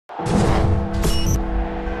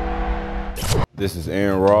This is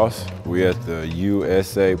Aaron Ross. We're at the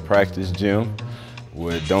USA Practice Gym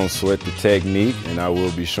with Don't Sweat the Technique, and I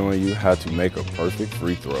will be showing you how to make a perfect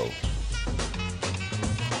free throw.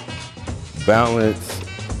 Balance,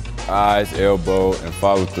 eyes, elbow, and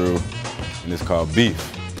follow through, and it's called beef.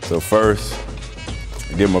 So first,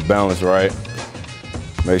 get my balance right.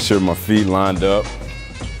 Make sure my feet lined up.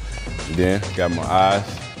 And then got my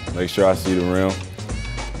eyes, make sure I see the rim.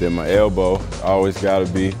 Then my elbow, always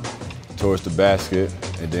gotta be towards the basket,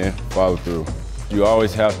 and then follow through. You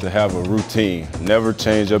always have to have a routine. Never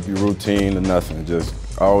change up your routine or nothing. Just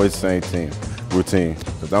always same routine.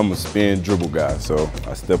 Because I'm a spin dribble guy, so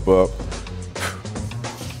I step up.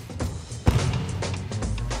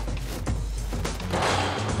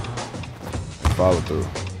 Follow through.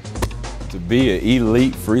 To be an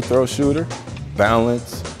elite free throw shooter,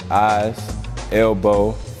 balance, eyes,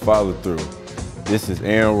 elbow, follow through. This is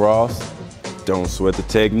Aaron Ross. Don't sweat the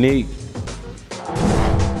technique.